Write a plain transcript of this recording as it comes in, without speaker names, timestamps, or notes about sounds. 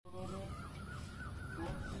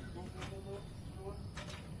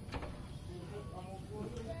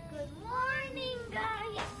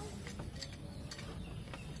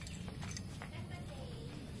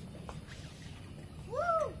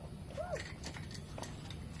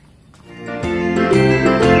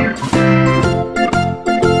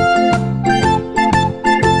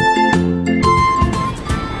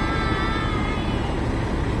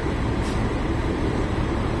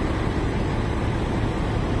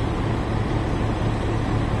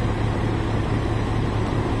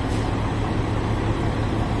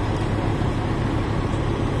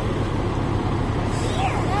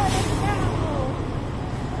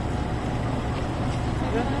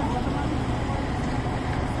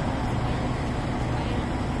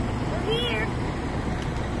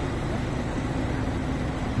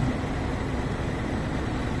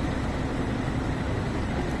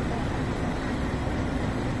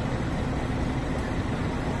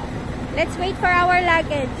Let's wait for our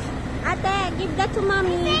luggage. Ate, give that to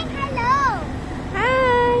mommy. Saying hello.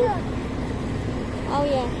 Hi. Oh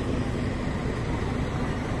yeah.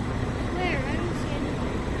 Where? I don't see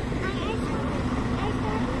anything. I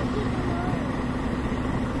started to keep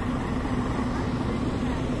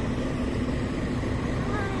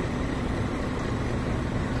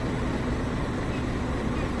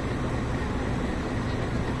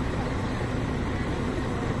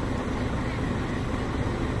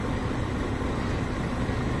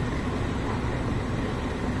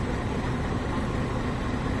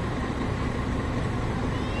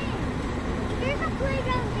There's a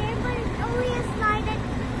playground there, but it's only a slide and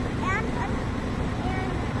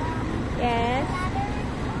Yes. ladder.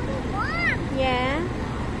 Only one. Yeah.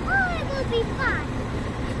 Oh, it will be fun.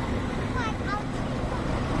 But I'll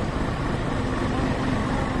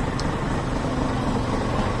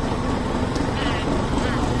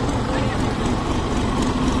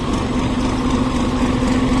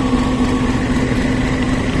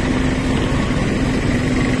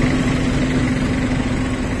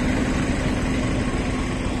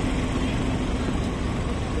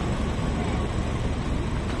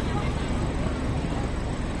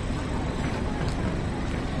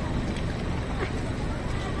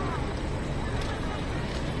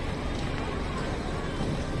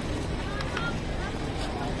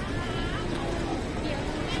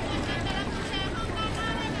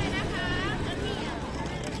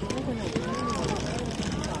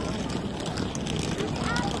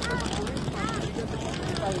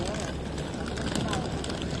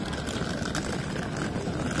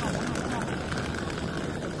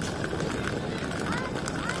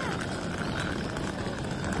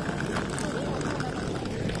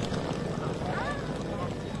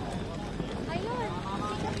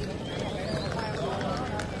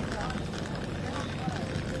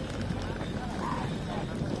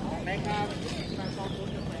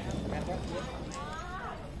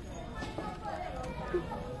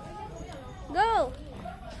Go.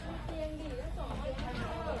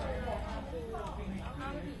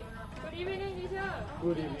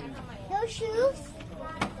 Good evening. no shoes.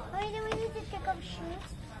 Why do we need to pick up shoes?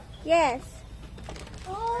 Yes.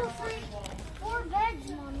 Oh, four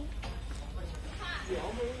beds, mommy.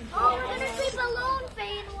 Oh, we're gonna sleep alone,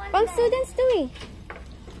 Faye, in one Pang bed. students to eh.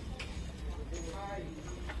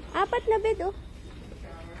 Apat na bed oh.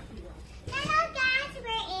 Hello guys,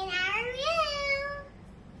 we're in our room.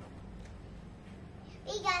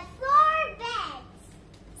 We got 4 beds.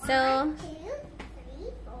 So, 1, 2,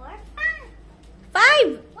 3, 4, 5.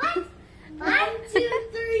 5. What? 1, 2,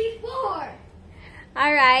 3, 4.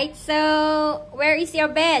 Alright, so where is your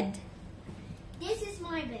bed? This is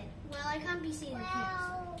my bed. Well, I can't be seeing the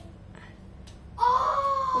kids.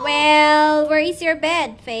 Oh! Well, where is your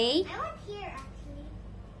bed, Faye? I went here actually.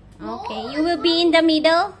 Okay, No, you will be in the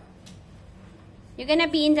middle? You're gonna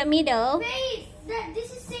be in the middle? Faith,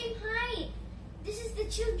 this is same height. This is the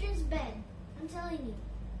children's bed. I'm telling you.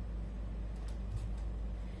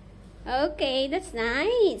 Okay, that's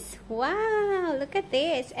nice. Wow, look at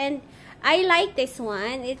this. And I like this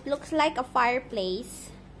one. It looks like a fireplace.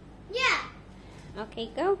 Yeah,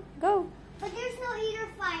 Okay, go, go. but there's no either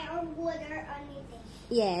fire or wood or anything.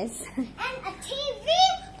 Yes. And a TV.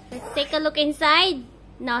 Let's take a look inside.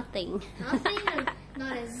 Nothing. Nothing.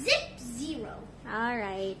 Not a zip, zero.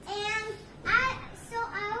 Alright. And I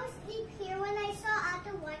would sleep here. When I saw out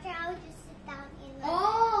the water, I would just sit down in the.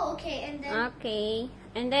 Oh, okay. And then. Okay.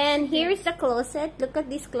 And then here is the closet. Look at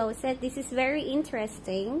this closet. This is very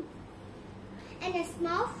interesting. And a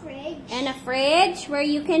small fridge. And a fridge where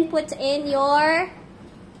you can put in your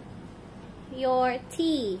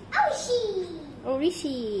tea. Oishi.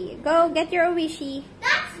 Orishi. Go get your orishi.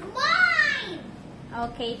 That's mine.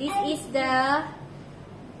 Okay, this is the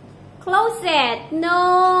closet.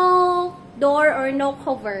 No door or no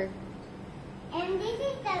cover. And this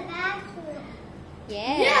is the bathroom.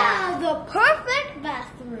 Yeah. the perfect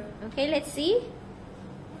bathroom. Okay, let's see.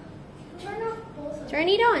 Turn off both of them. Turn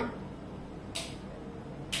it on.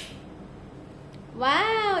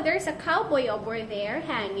 Wow, there's a cowboy over there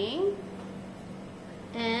hanging.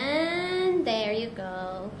 And there you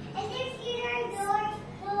go. And there's either doors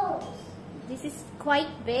closed. This is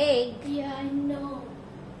quite big. Yeah, I know.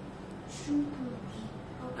 Super.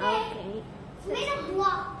 Okay. It's made of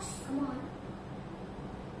blocks. Come on.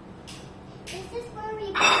 This is where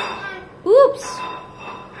we hang. Oops.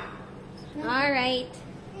 All right.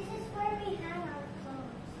 This is where we hang our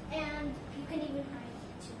clothes. And you can even hide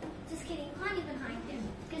it too. Just kidding. You can't even hide them.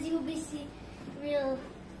 Because you will be seen.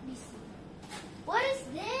 What is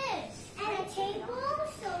this? And a table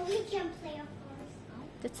so we can play, of course.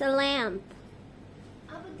 That's a lamp.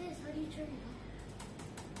 How about this? How do you turn it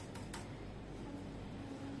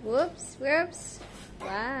on? Whoops, whoops.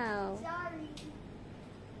 Wow. Sorry.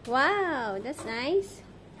 Wow, that's nice.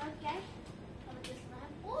 Okay. How about this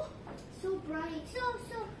lamp? Oh, so bright.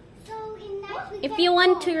 So in that we If can you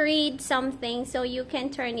want go. to read something, so you can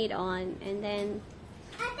turn it on and then...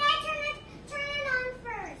 And then turn it on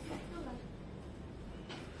first. Hold on.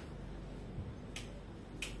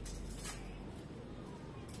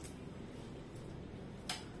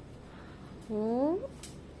 Oh.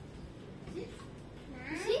 Nice.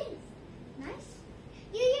 See? Nice.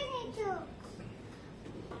 You need to.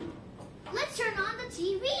 Let's turn on the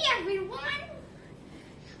TV, everyone.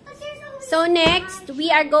 But there's always So next,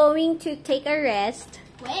 we are going to take a rest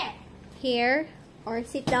where? here or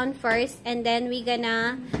sit down first, and then we're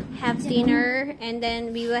gonna have dinner, and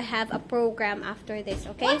then we will have a program after this,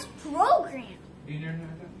 okay? What's program?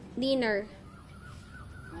 Dinner.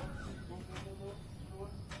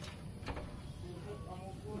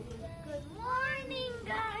 Good morning,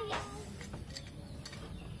 guys.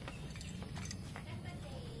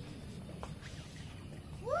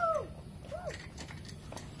 Woo! Woo!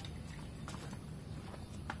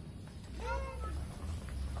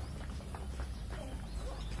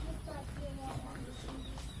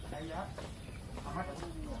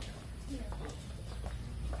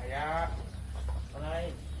อะไร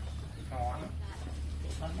หนอน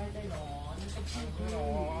มันไม่ได้หนอนมันคือหนอ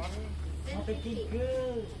นมันเป็นกิ้งกื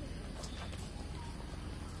อ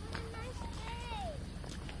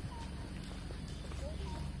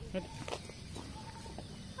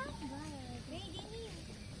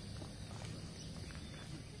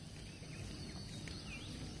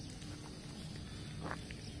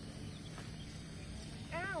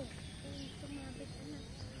Ow!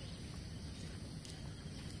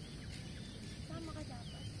 Sama ka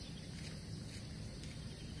dapat.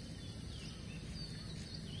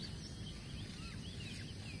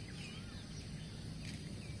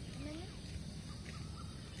 Ano na?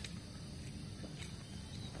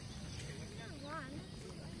 One.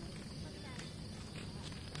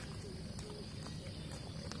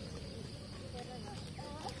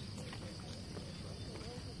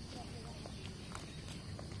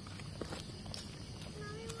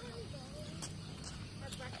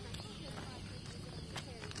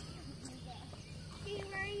 See,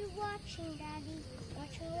 where are you watching, Daddy?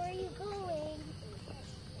 Watching where are you going?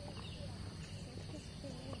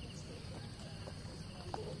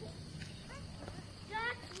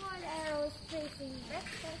 That's one arrow is facing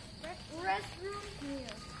restroom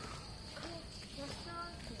here.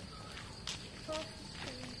 Restaurant here.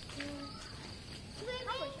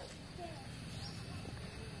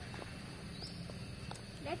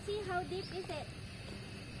 Let's see how deep is it.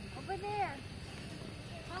 Over there.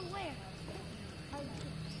 How where? How deep?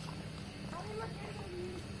 Oh, look, there's a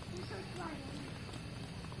research line.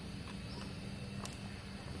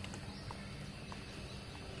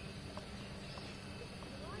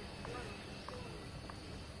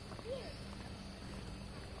 Here.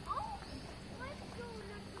 Oh, let's go.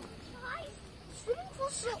 Let's go. Nice. Swimming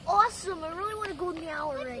pool's so awesome. I really want to go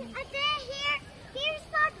now already. I think here's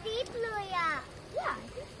not deep, Luya. Yeah, I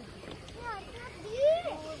think so. Yeah, it's not deep.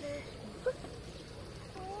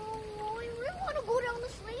 Oh, I really want to go down the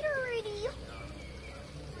slide already.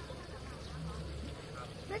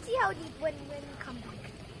 Let's see how deep when we come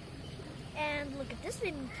back. And look at this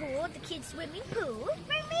swimming pool, the kids' swimming pool.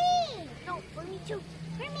 For me! No, for me too.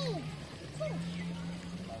 For me.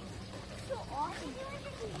 So awesome.